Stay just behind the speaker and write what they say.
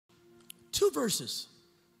2 verses.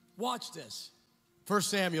 Watch this. 1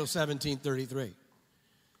 Samuel 17:33.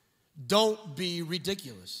 Don't be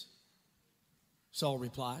ridiculous, Saul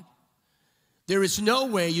replied. There is no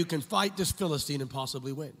way you can fight this Philistine and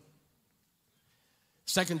possibly win.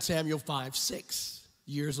 2 Samuel 5:6.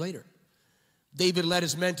 Years later, David led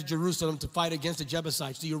his men to Jerusalem to fight against the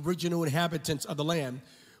Jebusites, the original inhabitants of the land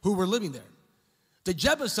who were living there. The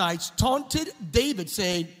Jebusites taunted David,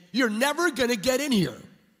 saying, "You're never going to get in here.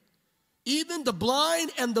 Even the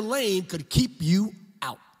blind and the lame could keep you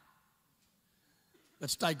out."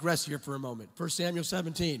 Let's digress here for a moment. 1 Samuel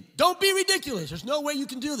 17. Don't be ridiculous. There's no way you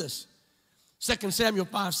can do this. 2 Samuel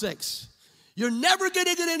 5:6. You're never going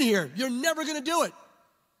to get in here. You're never going to do it.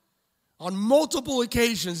 On multiple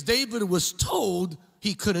occasions, David was told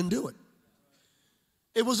he couldn't do it.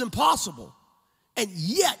 It was impossible. And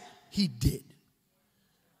yet, he did.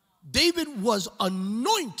 David was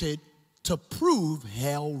anointed to prove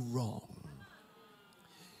hell wrong.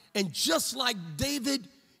 And just like David,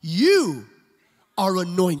 you are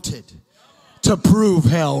anointed to prove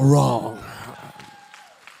hell wrong.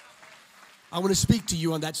 I want to speak to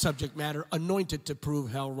you on that subject matter, anointed to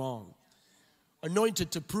prove hell wrong.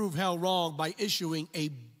 Anointed to prove hell wrong by issuing a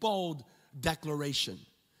bold declaration.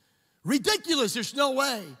 Ridiculous, there's no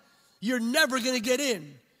way. You're never going to get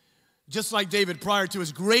in. Just like David, prior to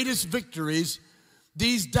his greatest victories,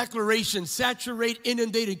 these declarations saturate,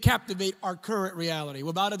 inundate, and captivate our current reality.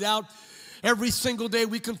 Without a doubt, every single day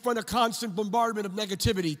we confront a constant bombardment of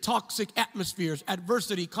negativity, toxic atmospheres,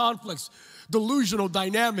 adversity, conflicts, delusional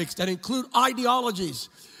dynamics that include ideologies,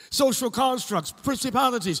 social constructs,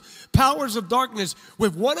 principalities, powers of darkness,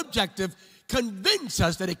 with one objective: convince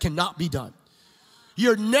us that it cannot be done.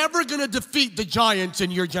 You're never going to defeat the giants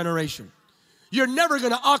in your generation. You're never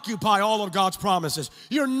going to occupy all of God's promises.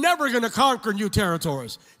 You're never going to conquer new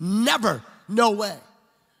territories. Never. No way.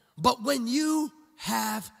 But when you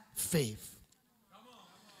have faith,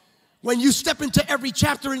 when you step into every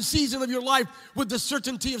chapter and season of your life with the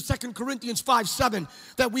certainty of 2 Corinthians 5:7,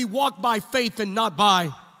 that we walk by faith and not by.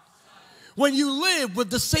 When you live with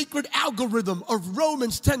the sacred algorithm of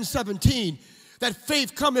Romans 10:17, that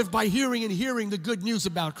faith cometh by hearing, and hearing the good news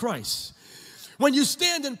about Christ. When you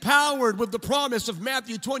stand empowered with the promise of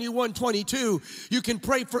Matthew 21:22, you can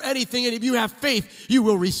pray for anything, and if you have faith, you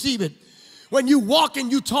will receive it. When you walk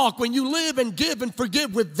and you talk, when you live and give and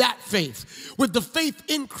forgive with that faith, with the faith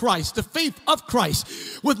in Christ, the faith of Christ,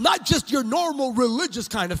 with not just your normal religious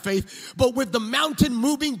kind of faith, but with the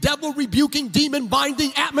mountain-moving, devil-rebuking,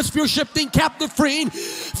 demon-binding, atmosphere-shifting, captive-freeing,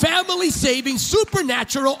 family-saving,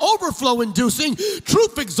 supernatural, overflow-inducing,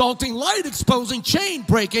 truth-exalting, light-exposing,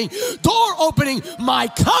 chain-breaking, door-opening, my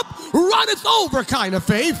cup runneth over kind of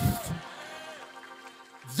faith,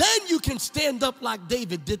 then you can stand up like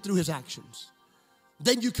David did through his actions.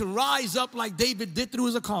 Then you can rise up like David did through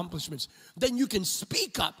his accomplishments. Then you can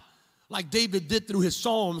speak up like David did through his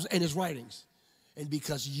psalms and his writings. And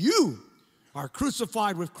because you are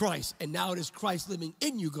crucified with Christ, and now it is Christ living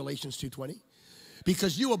in you, Galatians 2:20.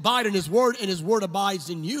 Because you abide in his word, and his word abides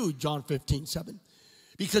in you, John 15:7.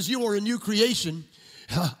 Because you are a new creation,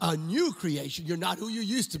 you're not who you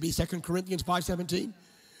used to be, 2 Corinthians 5:17.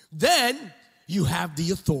 Then you have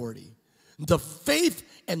the authority, the faith,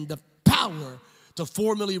 and the power to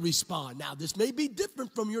formally respond. Now, this may be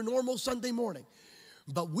different from your normal Sunday morning,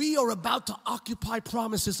 but we are about to occupy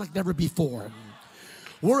promises like never before.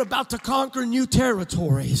 We're about to conquer new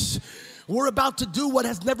territories. We're about to do what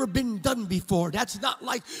has never been done before. That's not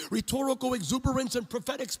like rhetorical exuberance and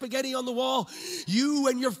prophetic spaghetti on the wall. You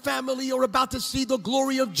and your family are about to see the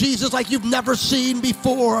glory of Jesus like you've never seen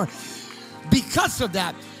before. Because of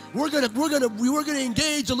that, we're gonna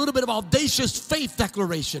engage a little bit of audacious faith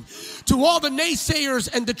declaration to all the naysayers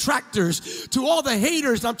and detractors, to all the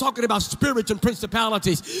haters. I'm talking about spirits and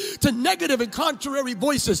principalities, to negative and contrary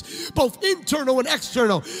voices, both internal and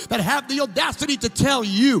external, that have the audacity to tell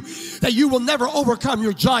you that you will never overcome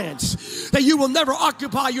your giants, that you will never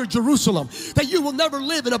occupy your Jerusalem, that you will never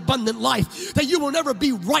live an abundant life, that you will never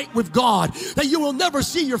be right with God, that you will never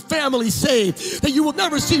see your family saved, that you will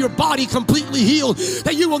never see your body completely healed,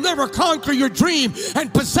 that you will never conquer your dream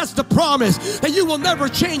and possess the promise, that you will never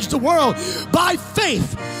change the world. By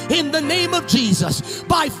faith in the name of Jesus,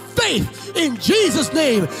 by faith in Jesus'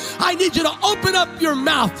 name, I need you to open up your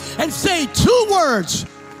mouth and say 2 words: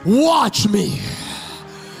 watch me.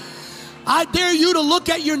 I dare you to look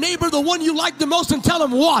at your neighbor, the one you like the most, and tell him,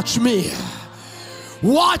 watch me.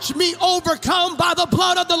 Watch me overcome by the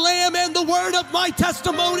blood of the Lamb and the word of my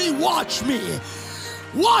testimony. Watch me.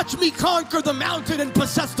 Watch me conquer the mountain and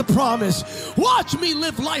possess the promise. Watch me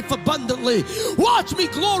live life abundantly. Watch me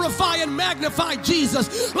glorify and magnify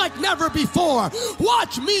Jesus like never before.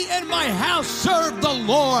 Watch me and my house serve the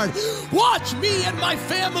Lord. Watch me and my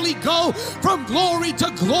family go from glory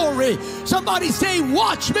to glory. Somebody say,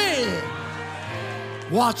 watch me.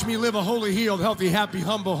 Watch me live a holy, healed, healthy, happy,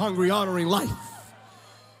 humble, hungry, honoring life.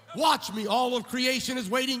 Watch me. All of creation is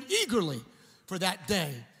waiting eagerly for that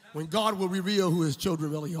day when God will reveal who his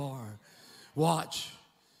children really are. Watch.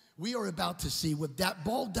 We are about to see with that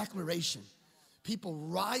bold declaration, people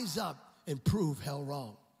rise up and prove hell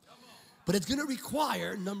wrong. But it's going to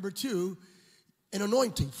require, number two, an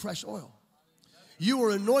anointing, fresh oil. You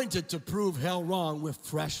are anointed to prove hell wrong with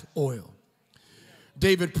fresh oil.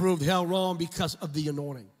 David proved hell wrong because of the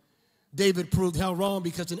anointing. David proved hell wrong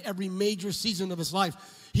because in every major season of his life,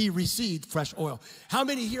 he received fresh oil. How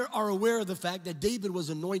many here are aware of the fact that David was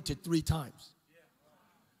anointed 3 times?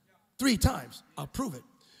 3 times. I'll prove it.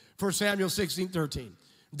 1 Samuel 16:13.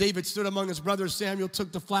 David stood among his brothers. Samuel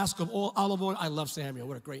took the flask of olive oil. I love Samuel.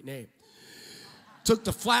 What a great name. Took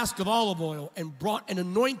the flask of olive oil and brought and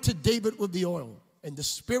anointed David with the oil. And the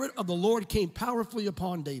Spirit of the Lord came powerfully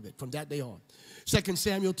upon David from that day on. 2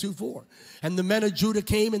 Samuel 2:4. And the men of Judah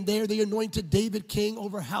came, and there they anointed David king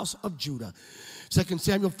over house of Judah. 2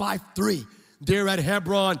 Samuel 5:3. There at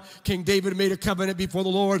Hebron, King David made a covenant before the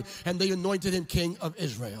Lord, and they anointed him king of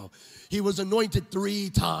Israel. He was anointed 3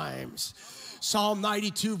 times. Psalm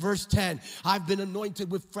 92 verse 10, I've been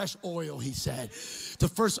anointed with fresh oil, he said. The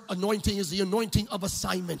first anointing is the anointing of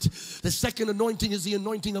assignment. The second anointing is the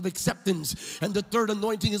anointing of acceptance. And the third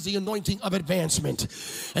anointing is the anointing of advancement.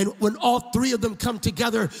 And when all 3 of them come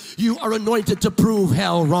together, you are anointed to prove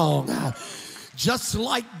hell wrong. Just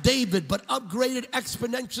like David, but upgraded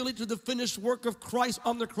exponentially to the finished work of Christ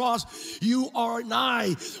on the cross, you and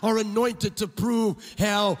I are anointed to prove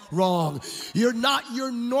hell wrong. You're not your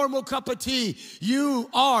normal cup of tea. You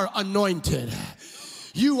are anointed.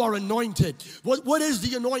 You are anointed. What is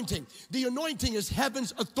the anointing? The anointing is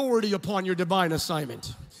heaven's authority upon your divine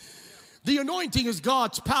assignment. The anointing is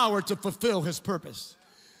God's power to fulfill his purpose.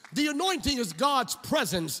 The anointing is God's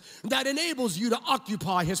presence that enables you to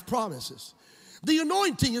occupy his promises. The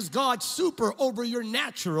anointing is God's super over your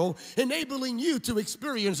natural, enabling you to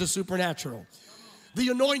experience the supernatural. The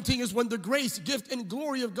anointing is when the grace, gift, and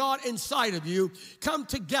glory of God inside of you come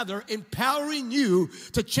together, empowering you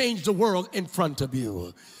to change the world in front of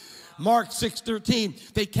you. Mark 6:13,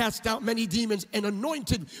 they cast out many demons and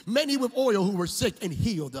anointed many with oil who were sick and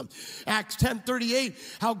healed them. Acts 10:38,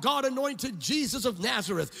 how God anointed Jesus of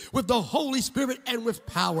Nazareth with the Holy Spirit and with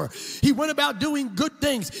power. He went about doing good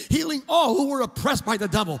things, healing all who were oppressed by the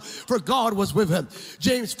devil, for God was with him.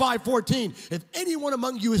 James 5:14, if anyone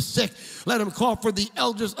among you is sick, let him call for the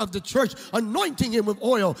elders of the church, anointing him with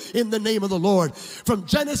oil in the name of the Lord. From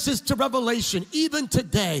Genesis to Revelation, even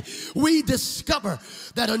today, we discover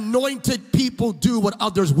that anointed people do what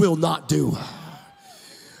others will not do.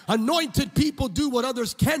 Anointed people do what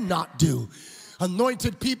others cannot do.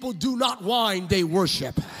 Anointed people do not whine, they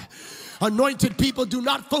worship. Anointed people do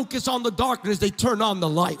not focus on the darkness, they turn on the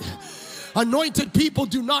light. Anointed people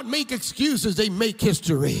do not make excuses, they make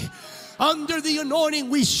history. Under the anointing,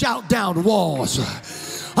 we shout down walls.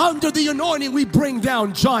 Under the anointing, we bring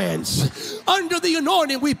down giants. Under the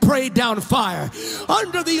anointing, we pray down fire.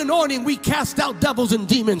 Under the anointing, we cast out devils and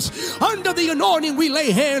demons. Under the anointing, we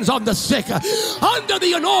lay hands on the sick. Under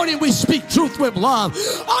the anointing, we speak truth with love.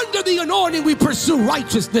 Under the anointing, we pursue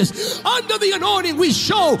righteousness. Under the anointing, we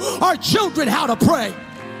show our children how to pray.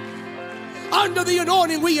 Under the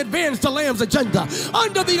anointing, we advance the Lamb's agenda.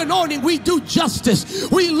 Under the anointing, we do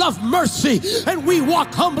justice. We love mercy, and we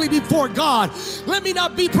walk humbly before God. Let me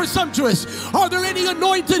not be presumptuous. Are there any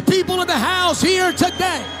anointed people in the house here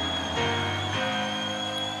today?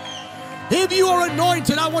 If you are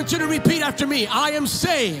anointed, I want you to repeat after me. I am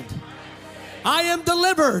saved. I am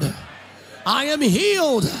delivered. I am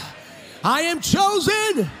healed. I am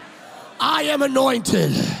chosen. I am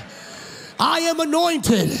anointed. I am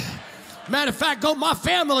anointed. Matter of fact, my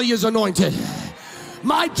family is anointed.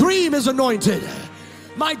 My dream is anointed.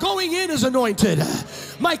 My going in is anointed.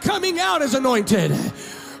 My coming out is anointed.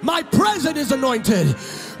 My present is anointed.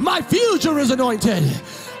 My future is anointed.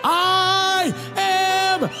 I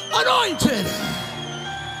am anointed.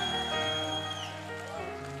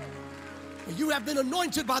 You have been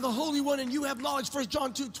anointed by the Holy One, and you have knowledge. 1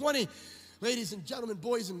 John 2:20. Ladies and gentlemen,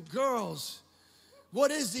 boys and girls, what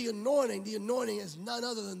is the anointing? The anointing is none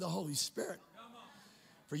other than the Holy Spirit.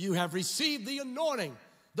 For you have received the anointing,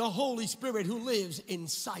 the Holy Spirit who lives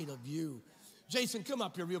inside of you. Jason, come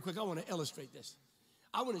up here real quick. I want to illustrate this.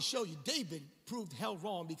 I want to show you, David proved hell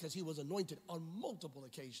wrong because he was anointed on multiple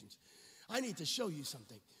occasions. I need to show you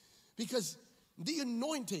something. Because the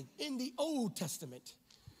anointing in the Old Testament,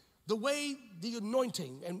 the way the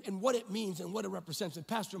anointing and what it means and what it represents, and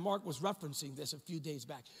Pastor Mark was referencing this a few days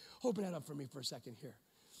back. Open that up for me for a second here.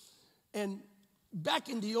 And back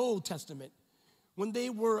in the Old Testament, when they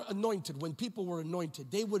were anointed, when people were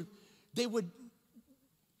anointed, they would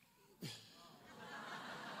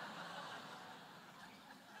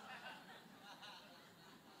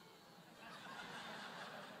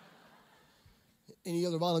Any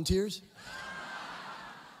other volunteers?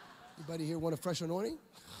 Anybody here want a fresh anointing?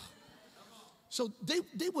 So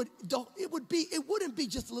it wouldn't be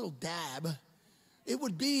just a little dab. It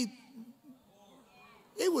would.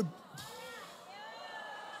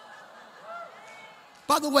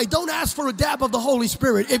 By the way, don't ask for a dab of the Holy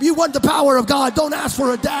Spirit. If you want the power of God, don't ask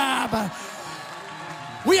for a dab.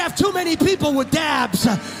 We have too many people with dabs.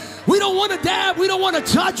 We don't want a dab. We don't want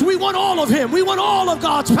to touch. We want all of Him. We want all of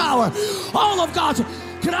God's power. All of God's.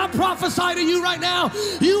 Can I prophesy to you right now?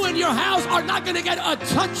 You and your house are not going to get a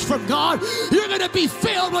touch from God. You're going to be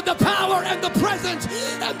filled with the power and the presence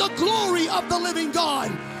and the glory of the living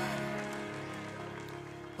God.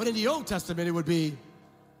 But in the Old Testament, it would be.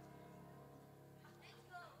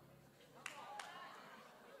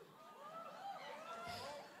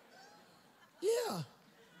 Yeah.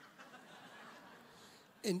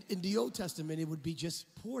 In the Old Testament, it would be just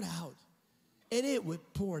poured out. And it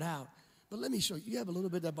would pour it out. But let me show you. You have a little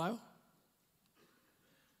bit of that Bible?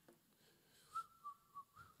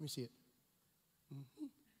 Let me see it. Mm-hmm.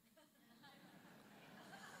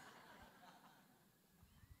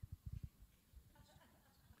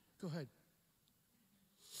 Go ahead.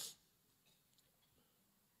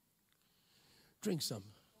 Drink some.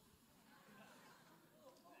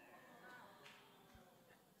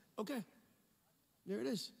 Okay. There it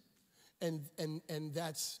is. And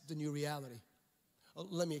that's the new reality.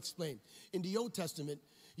 Let me explain. In the Old Testament,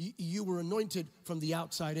 you were anointed from the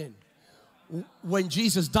outside in. When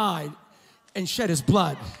Jesus died and shed His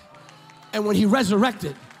blood, and when He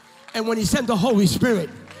resurrected, and when He sent the Holy Spirit,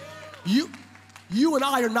 you and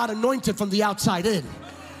I are not anointed from the outside in.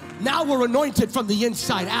 Now we're anointed from the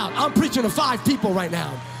inside out. I'm preaching to 5 people right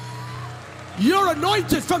now. You're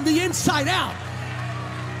anointed from the inside out.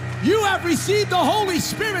 You have received the Holy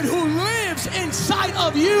Spirit who lives inside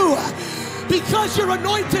of you. Because you're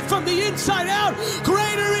anointed from the inside out,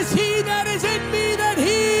 greater is He that is in me than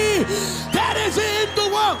he that is in the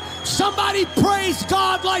world. Somebody praise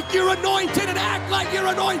God like you're anointed and act like you're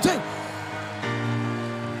anointed.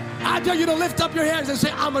 I dare you to lift up your hands and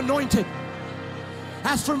say, I'm anointed.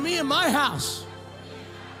 As for me and my house,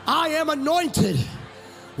 I am anointed.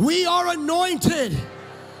 We are anointed.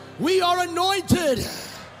 We are anointed.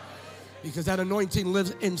 Because that anointing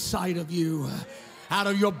lives inside of you. Out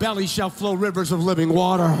of your belly shall flow rivers of living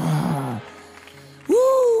water.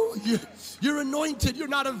 Woo! You're anointed. You're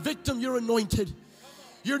not a victim. You're anointed.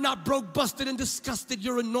 You're not broke, busted, and disgusted.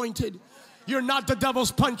 You're anointed. You're not the devil's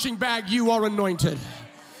punching bag. You are anointed.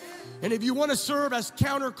 And if you want to serve as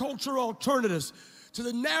countercultural alternatives to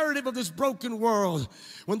the narrative of this broken world,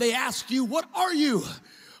 when they ask you, what are you?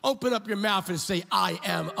 Open up your mouth and say, I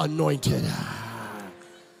am anointed.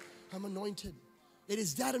 I'm anointed. It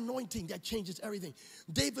is that anointing that changes everything.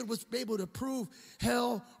 David was able to prove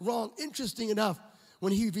hell wrong. Interesting enough,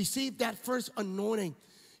 when he received that first anointing,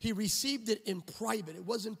 he received it in private. It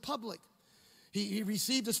wasn't public. He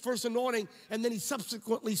received his first anointing, and then he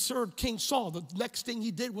subsequently served King Saul. The next thing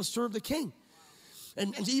he did was serve the king.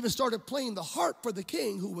 And he even started playing the harp for the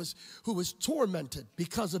king who was tormented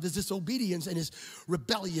because of his disobedience and his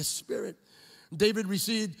rebellious spirit. David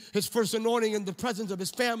received his first anointing in the presence of his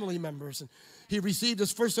family members. And he received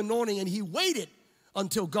his first anointing, and he waited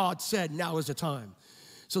until God said, now is the time.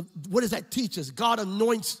 So what does that teach us? God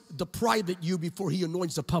anoints the private you before He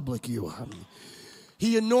anoints the public you.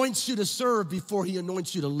 He anoints you to serve before He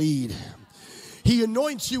anoints you to lead. He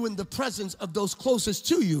anoints you in the presence of those closest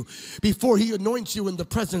to you before He anoints you in the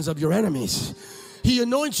presence of your enemies. He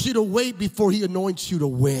anoints you to wait before He anoints you to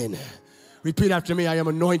win. Repeat after me. I am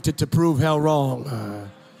anointed to prove hell wrong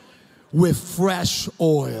with fresh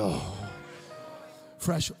oil.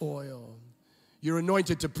 Fresh oil. You're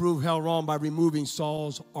anointed to prove hell wrong by removing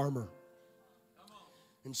Saul's armor.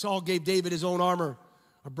 And Saul gave David his own armor,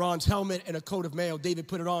 a bronze helmet and a coat of mail. David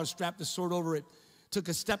put it on, strapped the sword over it, took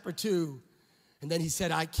a step or two, and then he said,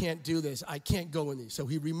 I can't do this. I can't go in these. So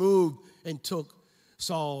he removed and took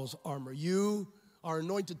Saul's armor. You are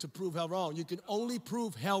anointed to prove hell wrong. You can only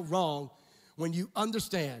prove hell wrong when you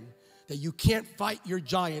understand that you can't fight your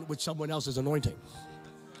giant with someone else's anointing.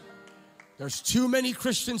 There's too many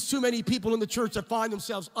Christians, too many people in the church that find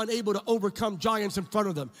themselves unable to overcome giants in front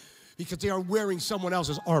of them because they are wearing someone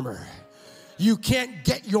else's armor. You can't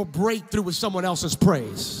get your breakthrough with someone else's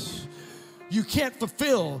praise. You can't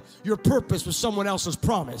fulfill your purpose with someone else's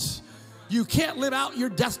promise. You can't live out your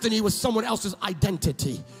destiny with someone else's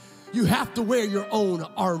identity. You have to wear your own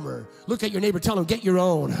armor. Look at your neighbor, tell him, get your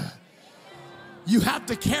own. You have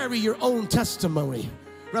to carry your own testimony.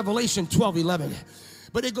 Revelation 12:11.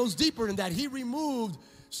 But it goes deeper than that. He removed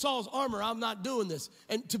Saul's armor. I'm not doing this.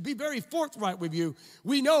 And to be very forthright with you,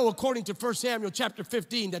 we know according to 1 Samuel chapter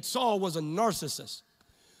 15 that Saul was a narcissist,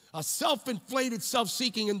 a self-inflated,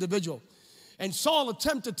 self-seeking individual. And Saul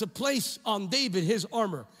attempted to place on David his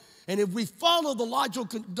armor. And if we follow the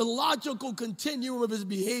logical continuum of his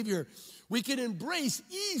behavior, we can embrace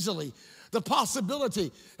easily the possibility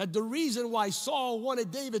that the reason why Saul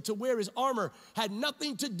wanted David to wear his armor had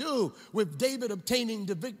nothing to do with David obtaining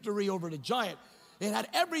the victory over the giant. It had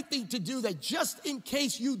everything to do that just in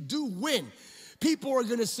case you do win, people are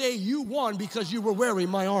going to say you won because you were wearing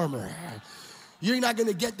my armor. You're not going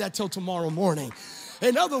to get that till tomorrow morning.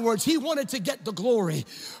 In other words, he wanted to get the glory.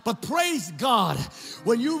 But praise God,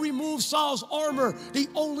 when you remove Saul's armor, the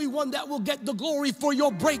only one that will get the glory for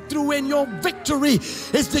your breakthrough and your victory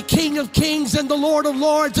is the King of Kings and the Lord of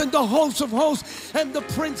Lords and the host of hosts and the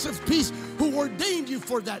Prince of Peace who ordained you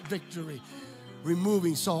for that victory.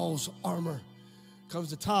 Removing Saul's armor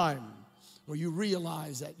comes a time where you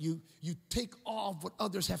realize that you take off what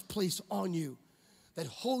others have placed on you that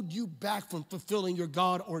hold you back from fulfilling your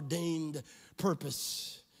God-ordained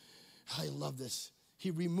purpose. I love this.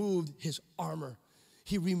 He removed his armor.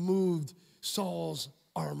 He removed Saul's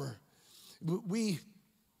armor.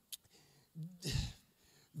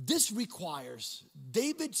 This requires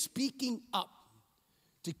David speaking up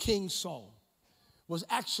to King Saul was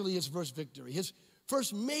actually his first victory. His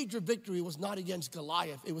first major victory was not against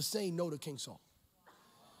Goliath. It was saying no to King Saul.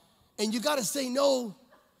 And you got to say no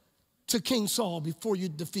to King Saul before you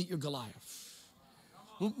defeat your Goliath.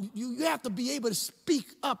 You have to be able to speak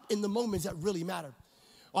up in the moments that really matter.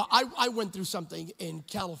 I went through something in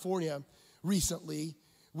California recently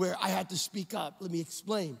where I had to speak up. Let me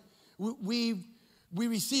explain. We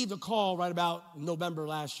received a call right about November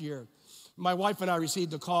last year. My wife and I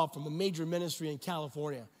received a call from a major ministry in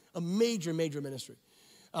California, a major ministry.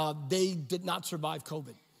 They did not survive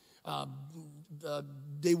COVID.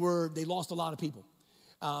 They lost a lot of people.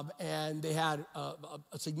 And they had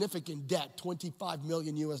a significant debt, $25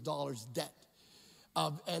 million debt.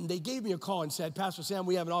 And they gave me a call and said, Pastor Sam,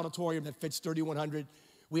 we have an auditorium that fits 3,100.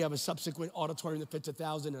 We have a subsequent auditorium that fits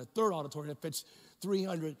 1,000 and a third auditorium that fits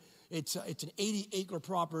 300. It's an 80-acre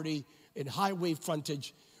property in highway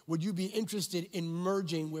frontage. Would you be interested in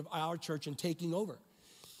merging with our church and taking over?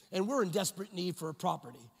 And we're in desperate need for a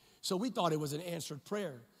property. So we thought it was an answered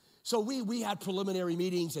prayer. So we had preliminary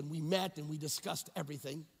meetings and we met and we discussed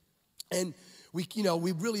everything. And we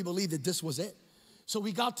really believed that this was it. So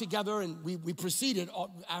we got together and we proceeded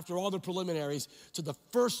after all the preliminaries to the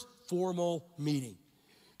first formal meeting.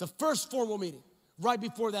 The first formal meeting. Right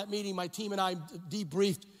before that meeting, my team and I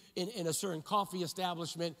debriefed in a certain coffee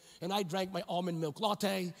establishment, and I drank my almond milk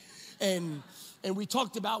latte. And we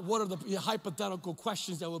talked about what are the hypothetical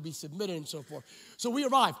questions that will be submitted and so forth. So we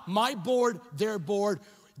arrived. My board, their board.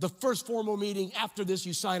 The first formal meeting, after this,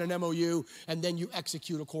 you sign an MOU, and then you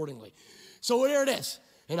execute accordingly. So there it is.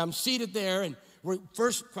 And I'm seated there, and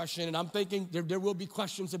first question, and I'm thinking there will be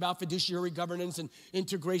questions about fiduciary governance and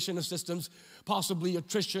integration of systems, possibly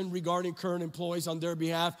attrition regarding current employees on their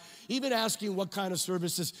behalf, even asking what kind of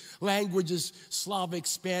services, languages, Slavic,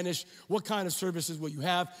 Spanish, what kind of services will you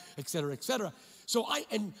have, et cetera, et cetera. So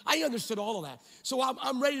I understood all of that. So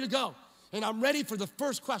I'm ready to go, and I'm ready for the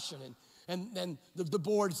first question. And then the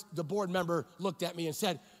board member looked at me and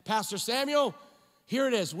said, Pastor Samuel, here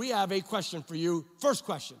it is. We have a question for you. First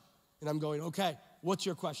question. And I'm going, okay, what's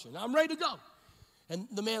your question? I'm ready to go. And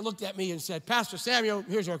the man looked at me and said, Pastor Samuel,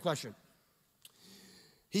 here's our question.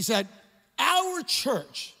 He said, our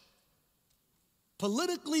church,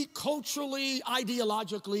 politically, culturally,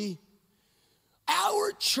 ideologically,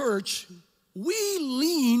 our church, we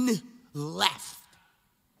lean left.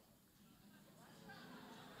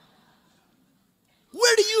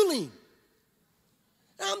 Where do you lean?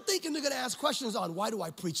 And I'm thinking they're going to ask questions on why do I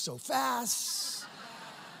preach so fast?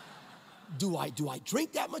 Do I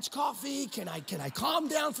drink that much coffee? Can I calm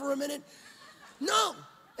down for a minute? No.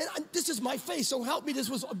 And this is my face. So help me. This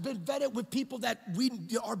was been vetted with people that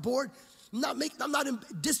our board. I'm not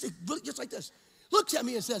just like this. Looks at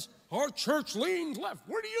me and says, our church leans left.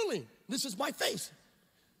 Where do you lean? This is my face.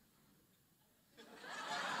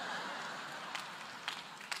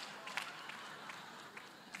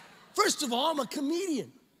 First of all, I'm a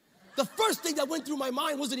comedian. The first thing that went through my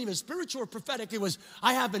mind wasn't even spiritual or prophetic. It was,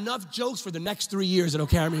 I have enough jokes for the next 3 years that'll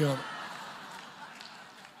carry me over.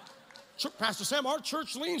 Pastor Sam, our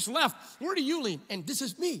church leans left. Where do you lean? And this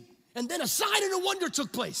is me. And then a sign and a wonder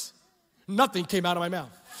took place. Nothing came out of my mouth.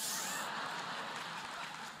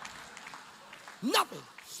 Nothing.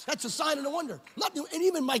 That's a sign and a wonder. Nothing. And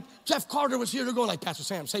even Mike, Jeff Carter was here to go like, Pastor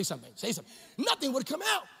Sam, say something, say something. Nothing would come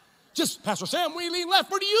out. Just, Pastor Sam, we lean left.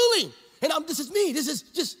 Where do you lean? And this is me. This is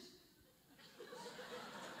just.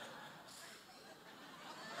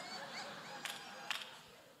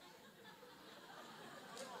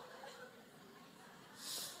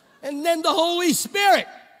 And then the Holy Spirit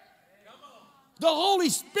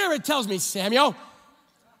tells me, Samuel,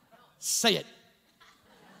 say it.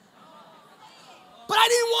 But I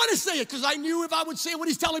didn't want to say it because I knew if I would say what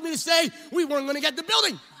he's telling me to say, we weren't going to get the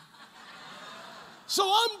building. So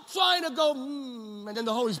I'm trying to go, and then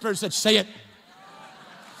the Holy Spirit said, say it.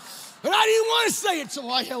 And I didn't want to say it, so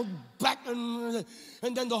I held back, and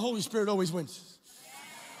then the Holy Spirit always wins.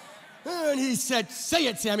 And he said, say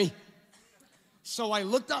it, Sammy. So I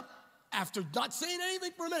looked up, after not saying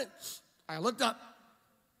anything for a minute, I looked up,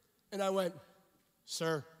 and I went,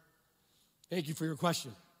 sir, thank you for your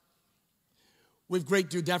question. With great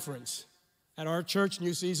due deference, at our church,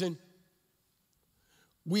 New Season,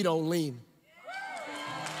 we don't lean.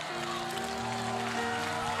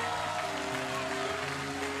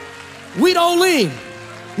 We don't lean.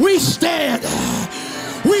 We stand.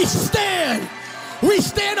 We stand. We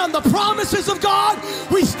stand on the promises of God.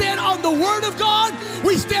 We stand on the word of God.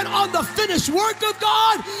 We stand on the finished work of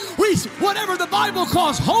God. Whatever the Bible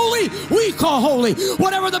calls holy, we call holy.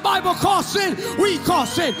 Whatever the Bible calls sin, we call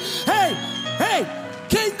sin. Hey,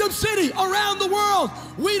 Kingdom City, around the world,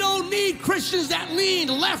 we don't need Christians that lean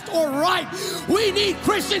left or right. We need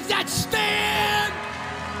Christians that stand.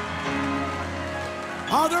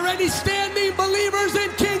 Are there any standing believers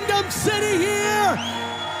in Kingdom City here?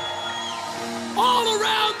 All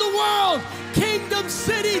around the world, Kingdom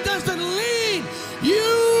City doesn't lean.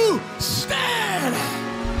 You stand.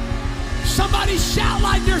 Somebody shout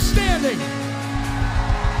like you're standing.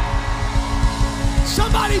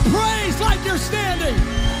 Somebody praise like you're standing.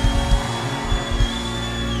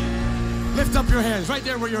 Lift up your hands right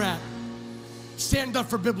there where you're at. Stand up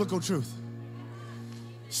for biblical truth.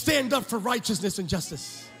 Stand up for righteousness and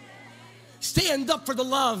justice. Stand up for the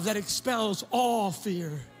love that expels all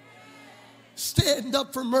fear. Stand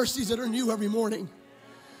up for mercies that are new every morning.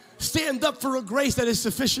 Stand up for a grace that is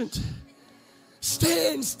sufficient.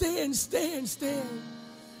 Stand, stand, stand, stand.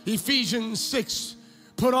 Ephesians 6,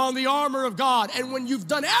 put on the armor of God, and when you've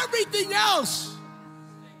done everything else,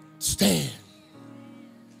 stand.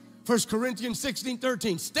 1 Corinthians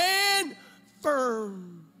 16:13, stand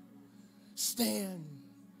firm. Stand.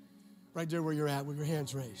 Right there where you're at, with your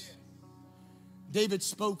hands raised. David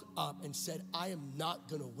spoke up and said, I am not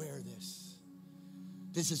going to wear this.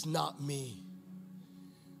 This is not me.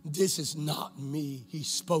 This is not me. He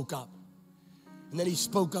spoke up. And then he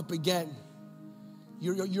spoke up again.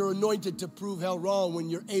 You're anointed to prove hell wrong when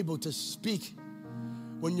you're able to speak,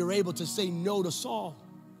 when you're able to say no to Saul.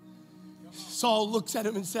 Saul looks at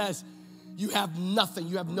him and says, you have nothing.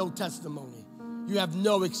 You have no testimony. You have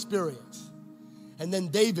no experience. And then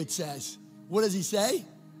David says, what does he say?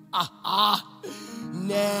 Nah,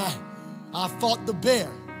 I fought the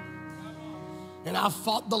bear. And I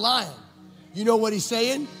fought the lion. You know what he's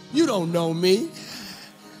saying? You don't know me.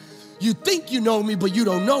 You think you know me, but you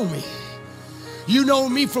don't know me. You know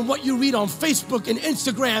me from what you read on Facebook and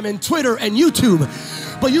Instagram and Twitter and YouTube,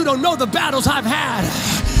 but you don't know the battles I've had.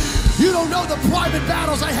 You don't know the private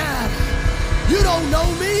battles I had. You don't know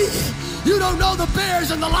me. You don't know the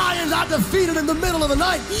bears and the lions I defeated in the middle of the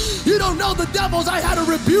night. You don't know the devils I had to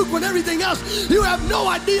rebuke when everything else. You have no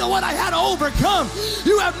idea what I had to overcome.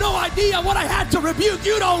 You have no idea what I had to rebuke.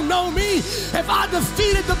 You don't know me. If I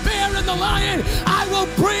defeated the bear and the lion, I will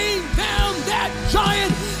bring down that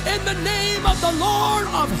giant in the name of the Lord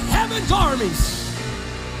of heaven's armies.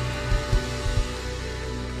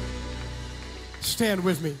 Stand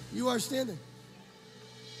with me. You are standing.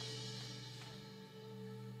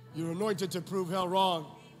 You're anointed to prove hell wrong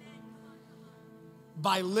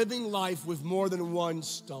by living life with more than one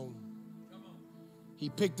stone. He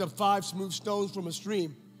picked up 5 smooth stones from a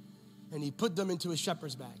stream and he put them into a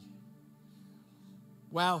shepherd's bag.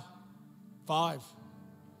 Wow, 5.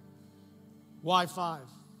 Why 5?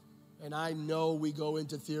 And I know we go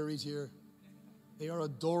into theories here. They are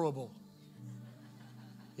adorable.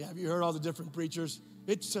 Yeah, have you heard all the different preachers?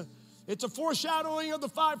 It's a foreshadowing of the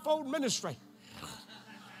fivefold ministry.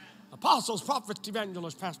 Apostles, prophets,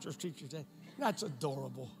 evangelists, pastors, teachers. That's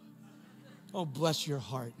adorable. Oh, bless your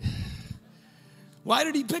heart. Why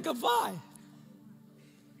did he pick a 5?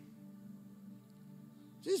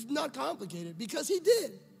 It's not complicated, because he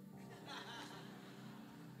did.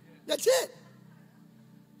 That's it.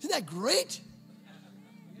 Isn't that great?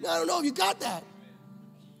 I don't know if you got that.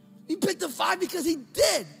 He picked a 5 because he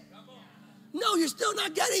did. No, you're still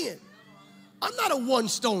not getting it. I'm not a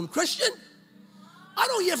one-stone Christian. I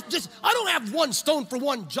don't have one stone for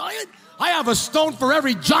one giant. I have a stone for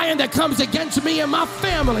every giant that comes against me and my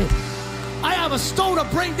family. I have a stone to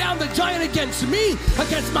bring down the giant against me,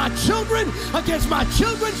 against my children, against my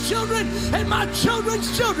children's children, and my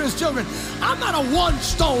children's children's children. I'm not a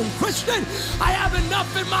one-stone Christian. I have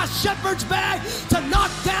enough in my shepherd's bag to knock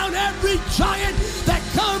down every giant that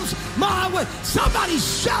comes my way. Somebody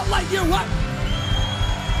shout like you're what?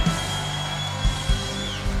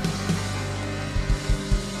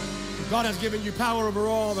 God has given you power over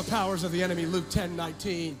all the powers of the enemy. Luke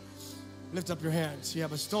 10:19. Lift up your hands. You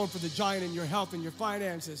have a stone for the giant in your health and your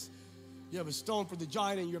finances. You have a stone for the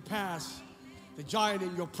giant in your past, the giant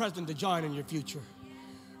in your present, the giant in your future.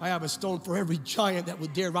 I have a stone for every giant that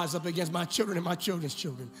would dare rise up against my children and my children's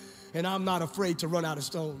children. And I'm not afraid to run out of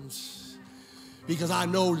stones, because I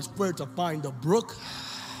know where to find the brook.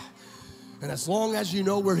 And as long as you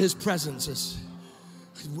know where his presence is,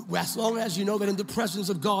 as long as you know that in the presence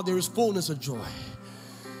of God there is fullness of joy,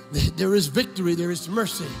 there is victory, there is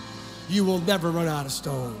mercy, you will never run out of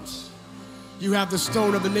stones. You have the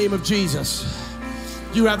stone of the name of Jesus.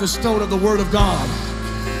 You have the stone of the Word of God.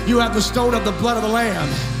 You have the stone of the blood of the Lamb.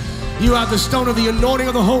 You have the stone of the anointing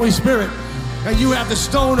of the Holy Spirit. And you have the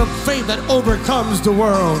stone of faith that overcomes the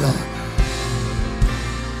world.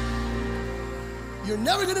 You're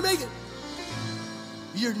never going to make it.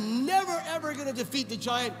 You're never, ever going to defeat the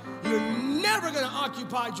giant. You're never going to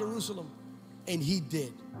occupy Jerusalem. And he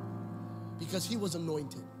did, because he was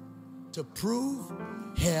anointed to prove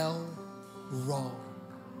hell wrong.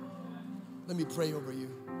 Let me pray over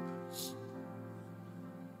you.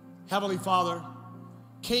 Heavenly Father,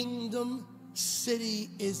 Kingdom City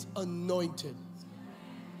is anointed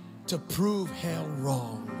to prove hell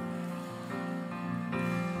wrong.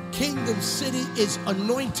 Kingdom City is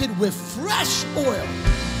anointed with fresh oil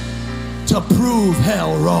to prove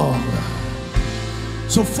hell wrong.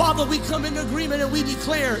 So, Father, we come in agreement and we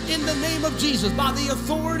declare in the name of Jesus, by the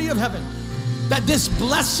authority of heaven, that this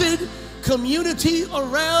blessed community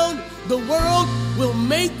around the world will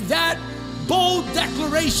make that bold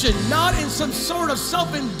declaration, not in some sort of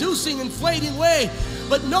self-inducing, inflating way,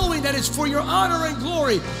 but knowing that it's for your honor and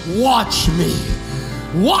glory. Watch me.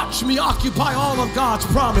 Watch me occupy all of God's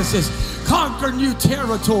promises, conquer new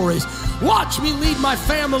territories. Watch me lead my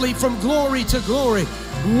family from glory to glory.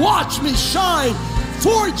 Watch me shine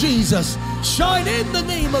for Jesus. Shine in the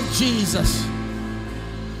name of Jesus.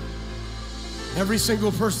 Every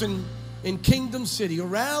single person in Kingdom City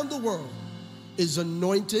around the world is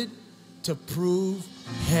anointed to prove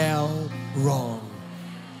hell wrong.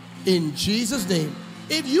 In Jesus' name,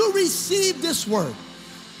 if you receive this word,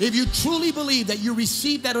 if you truly believe that you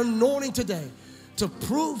received that anointing today to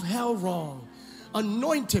prove hell wrong,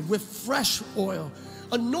 anointed with fresh oil,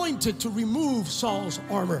 anointed to remove Saul's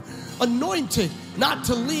armor, anointed not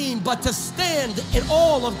to lean but to stand in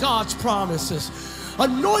all of God's promises,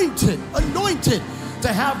 anointed to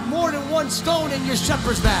have more than one stone in your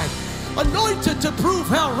shepherd's bag, anointed to prove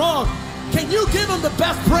hell wrong. Can you give him the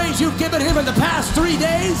best praise you've given him in the past 3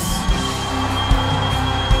 days?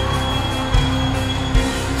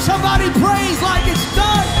 Somebody praise like it's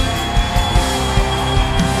done.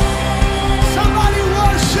 Somebody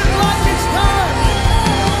worship like it's done.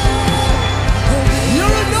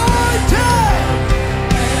 You're anointed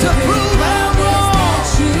to prove hell wrong.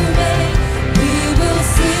 We will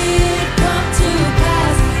see it come to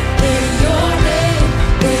pass in your name,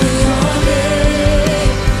 in your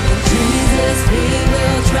name. Jesus, we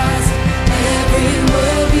will trust every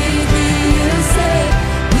word we hear you say.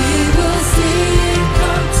 We will see it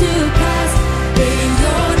come to pass in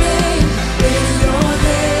your name, in your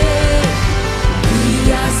name.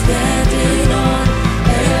 We are standing on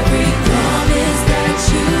every promise that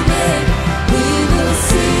you made. We will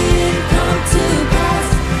see it come to pass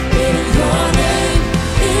in your name,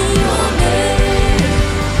 in your name.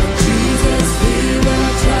 Jesus, we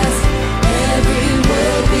will trust every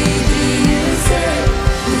word we hear you say.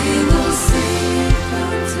 We will see it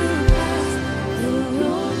come to pass in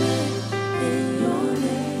your name, in your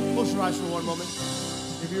name. Close your eyes for one moment.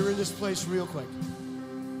 If you're in this place real quick,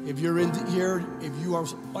 if you're in here, if you are,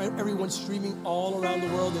 everyone streaming all around the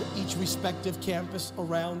world at each respective campus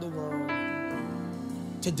around the world,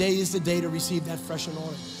 today is the day to receive that fresh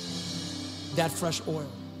anointing, that fresh oil.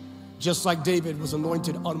 Just like David was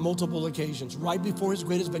anointed on multiple occasions, right before his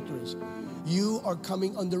greatest victories, you are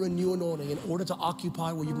coming under a new anointing in order to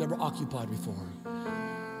occupy where you've never occupied before.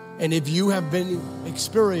 And if you have been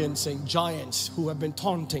experiencing giants who have been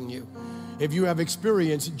taunting you, if you have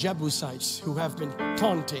experienced Jebusites who have been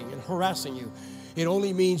taunting and harassing you, it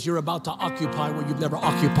only means you're about to occupy where you've never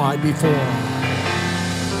occupied before.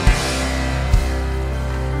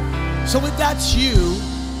 So if that's you,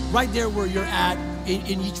 right there where you're at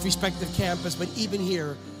in each respective campus, but even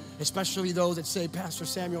here, especially those that say, Pastor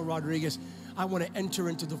Samuel Rodriguez, I want to enter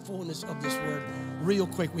into the fullness of this word. Real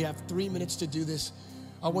quick, we have 3 minutes to do this.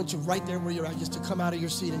 I want you right there where you're at just to come out of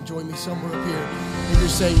your seat and join me somewhere up here. And you're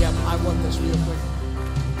saying, yeah, I want this real quick.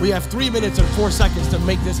 We have 3 minutes and 4 seconds to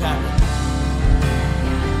make this happen.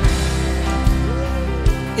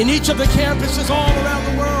 In each of the campuses all around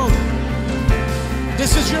the world,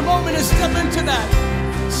 this is your moment to step into that.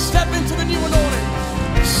 Step into the new anointing.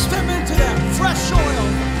 Step into that fresh oil.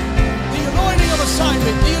 The anointing of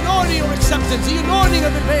assignment, the anointing of acceptance, the anointing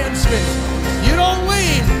of advancement. You don't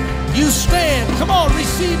leave, you stand. Come on,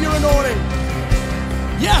 receive your anointing.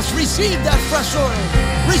 Yes, receive that fresh oil.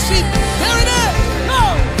 Receive, there it is. Go.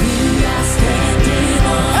 We are standing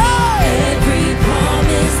on every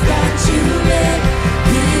promise that you made.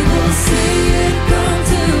 We will see it come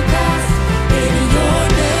to pass in your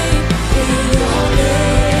name, in your name.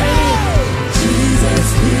 Jesus,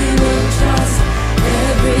 we will trust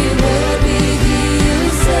every word we hear you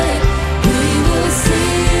say. We will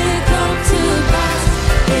see it come to pass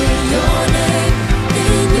in your name,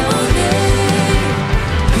 in your name.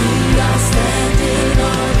 We are standing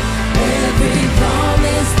on every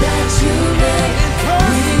promise that you made.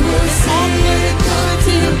 We will see it come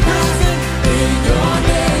to pass in your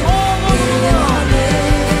name, in your name.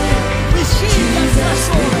 Jesus,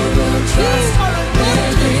 we will trust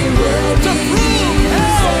every word we hear you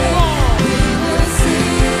say. We will see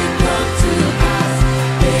it come to pass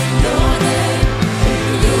in your name,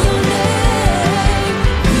 in your name.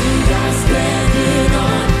 We are standing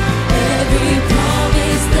on every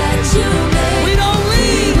promise that you made. We don't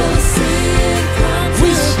leave. We will see it come to We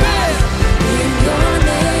pass stand. in your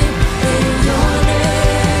name, in your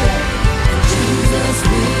name. Jesus,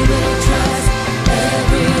 we will trust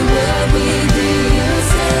every word we hear you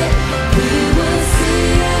say. We will see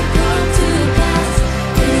it come to pass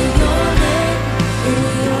in your name, in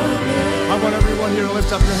your name. I want everyone here to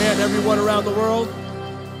lift up your hand, everyone around the world.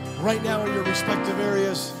 Right now in your respective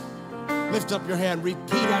areas, lift up your hand,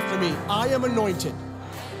 repeat after me. I am anointed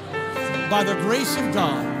by the grace of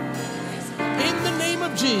God in the name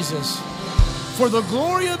of Jesus for the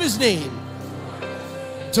glory of his name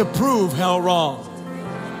to prove hell wrong.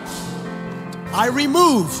 I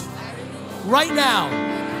remove right now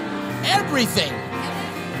everything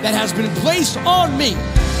that has been placed on me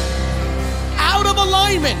out of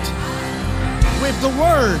alignment with the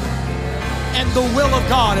word and the will of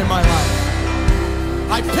God in my life.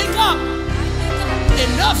 I pick up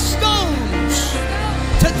enough stones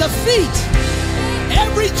to defeat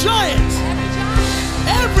every giant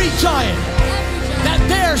that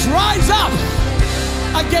dares rise up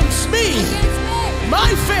against me,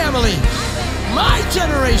 my family, my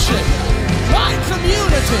generation, my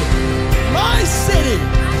community, my city,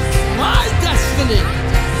 my destiny.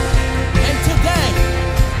 And today,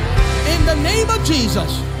 in the name of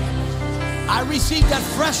Jesus, I receive that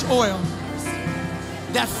fresh oil,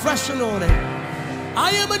 that fresh anointing.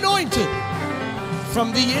 I am anointed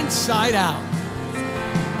from the inside out.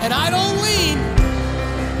 And I don't lean,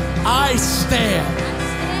 I stand.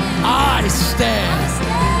 I stand.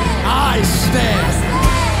 I stand.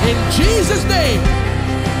 In Jesus' name,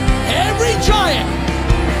 every giant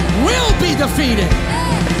will be defeated.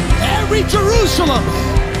 Every Jerusalem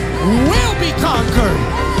will be conquered.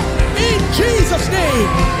 In Jesus' name.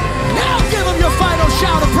 Now give them your final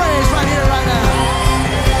shout of praise right here, right now.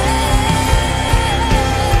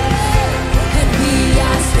 And we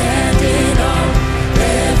are standing on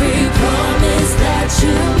every promise that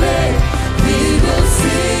you made. We will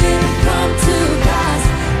see it come to pass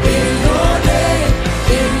in your name,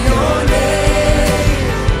 in your name.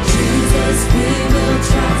 Jesus, we will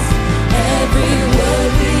trust every word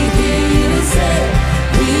we hear you say.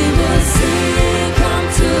 We will see it come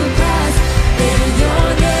to pass in your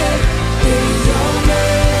name, in your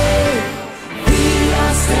name. We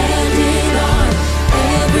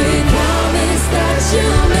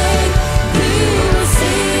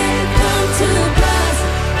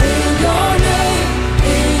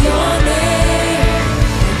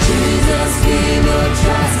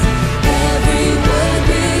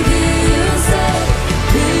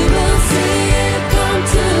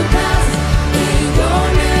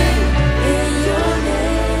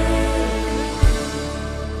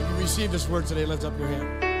word today, lift up your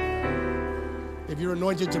hand. If you're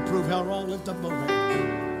anointed to prove hell wrong, lift up both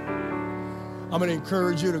hands. I'm going to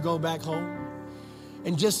encourage you to go back home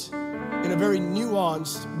and just in a very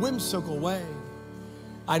nuanced, whimsical way.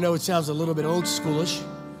 I know it sounds a little bit old schoolish,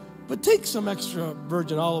 but take some extra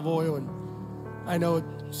virgin olive oil, and I know it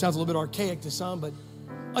sounds a little bit archaic to some, but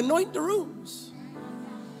anoint the rooms.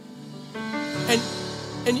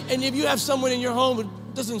 And if you have someone in your home who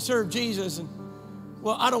doesn't serve Jesus, and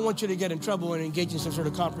well, I don't want you to get in trouble and engage in some sort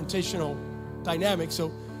of confrontational dynamic.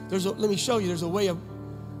 So let me show you, there's a way of,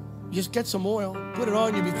 just get some oil, put it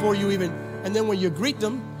on you before you even, and then when you greet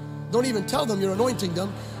them, don't even tell them you're anointing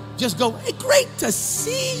them. Just go, hey, great to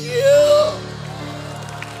see you.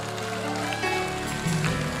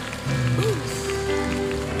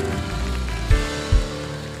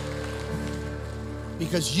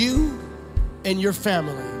 Because you and your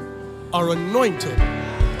family are anointed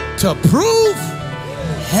to prove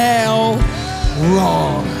hell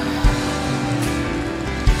wrong.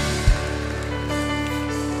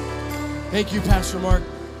 Thank you, Pastor Mark.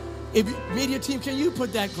 Media team, can you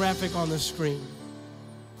put that graphic on the screen?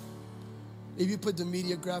 If you put the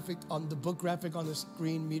media graphic on the book graphic on the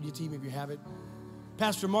screen, media team, if you have it.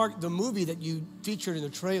 Pastor Mark, the movie that you featured in the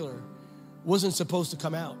trailer wasn't supposed to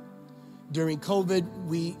come out. During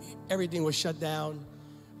COVID, everything was shut down.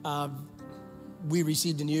 We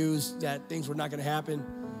received the news that things were not going to happen.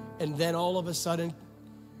 And then all of a sudden,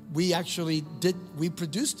 we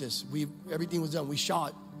produced this. Everything was done. We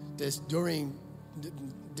shot this during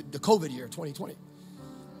the COVID year, 2020,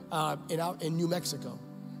 in New Mexico.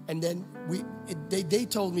 And then they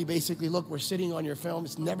told me basically, look, we're sitting on your film.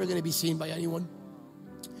 It's never going to be seen by anyone.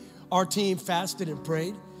 Our team fasted and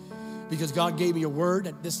prayed because God gave me a word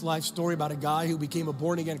at this life story about a guy who became a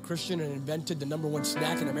born-again Christian and invented the #1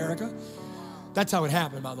 snack in America. That's how it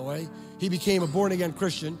happened, by the way. He became a born-again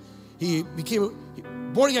Christian. He became a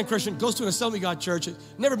born-again Christian, goes to an Assembly of God church,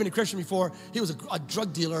 never been a Christian before. He was a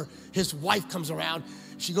drug dealer. His wife comes around.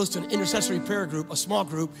 She goes to an intercessory prayer group, a small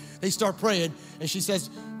group. They start praying, and she says,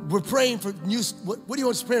 we're praying for news. What do you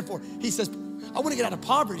want us to pray for? He says, I want to get out of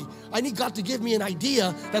poverty. I need God to give me an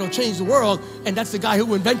idea that'll change the world. And that's the guy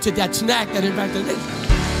who invented that snack that impacted the nation.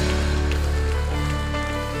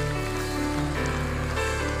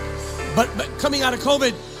 But coming out of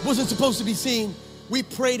COVID wasn't supposed to be seen. We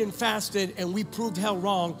prayed and fasted, and we proved hell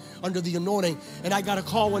wrong under the anointing. And I got a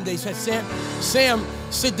call one day, said, Sam,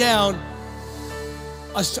 sit down.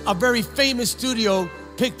 A very famous studio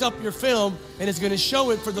picked up your film, and it's going to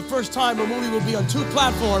show it for the first time. The movie will be on 2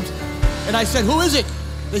 platforms. And I said, who is it?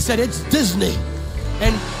 They said, it's Disney.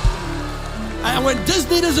 And I went,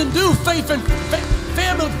 Disney doesn't do faith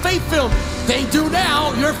film. They do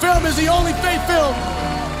now. Your film is the only faith film.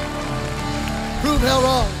 Prove hell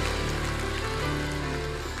wrong.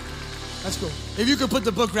 That's cool. If you could put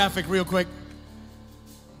the book graphic real quick.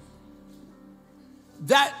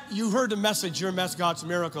 That, you heard the message, your mess, God's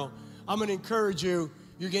miracle. I'm going to encourage you.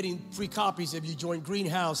 You're getting free copies if you join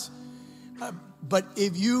Greenhouse. But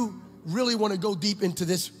if you really want to go deep into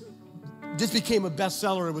this became a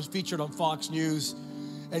bestseller. It was featured on Fox News.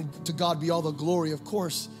 And to God be all the glory, of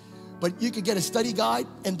course. But you could get a study guide.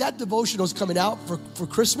 And that devotional is coming out for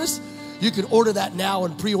Christmas. You can order that now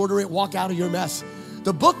and pre-order it. Walk out of your mess.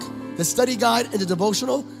 The book, the study guide, and the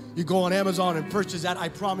devotional, you go on Amazon and purchase that. I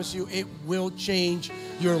promise you, it will change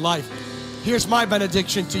your life. Here's my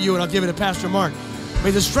benediction to you, and I'll give it to Pastor Mark.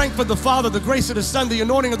 May the strength of the Father, the grace of the Son, the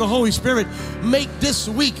anointing of the Holy Spirit make this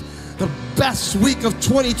week the best week of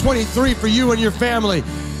 2023 for you and your family.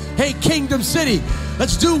 Hey, Kingdom City,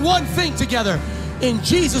 let's do one thing together. In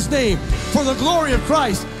Jesus' name, for the glory of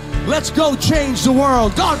Christ, let's go change the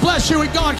world. God bless you and God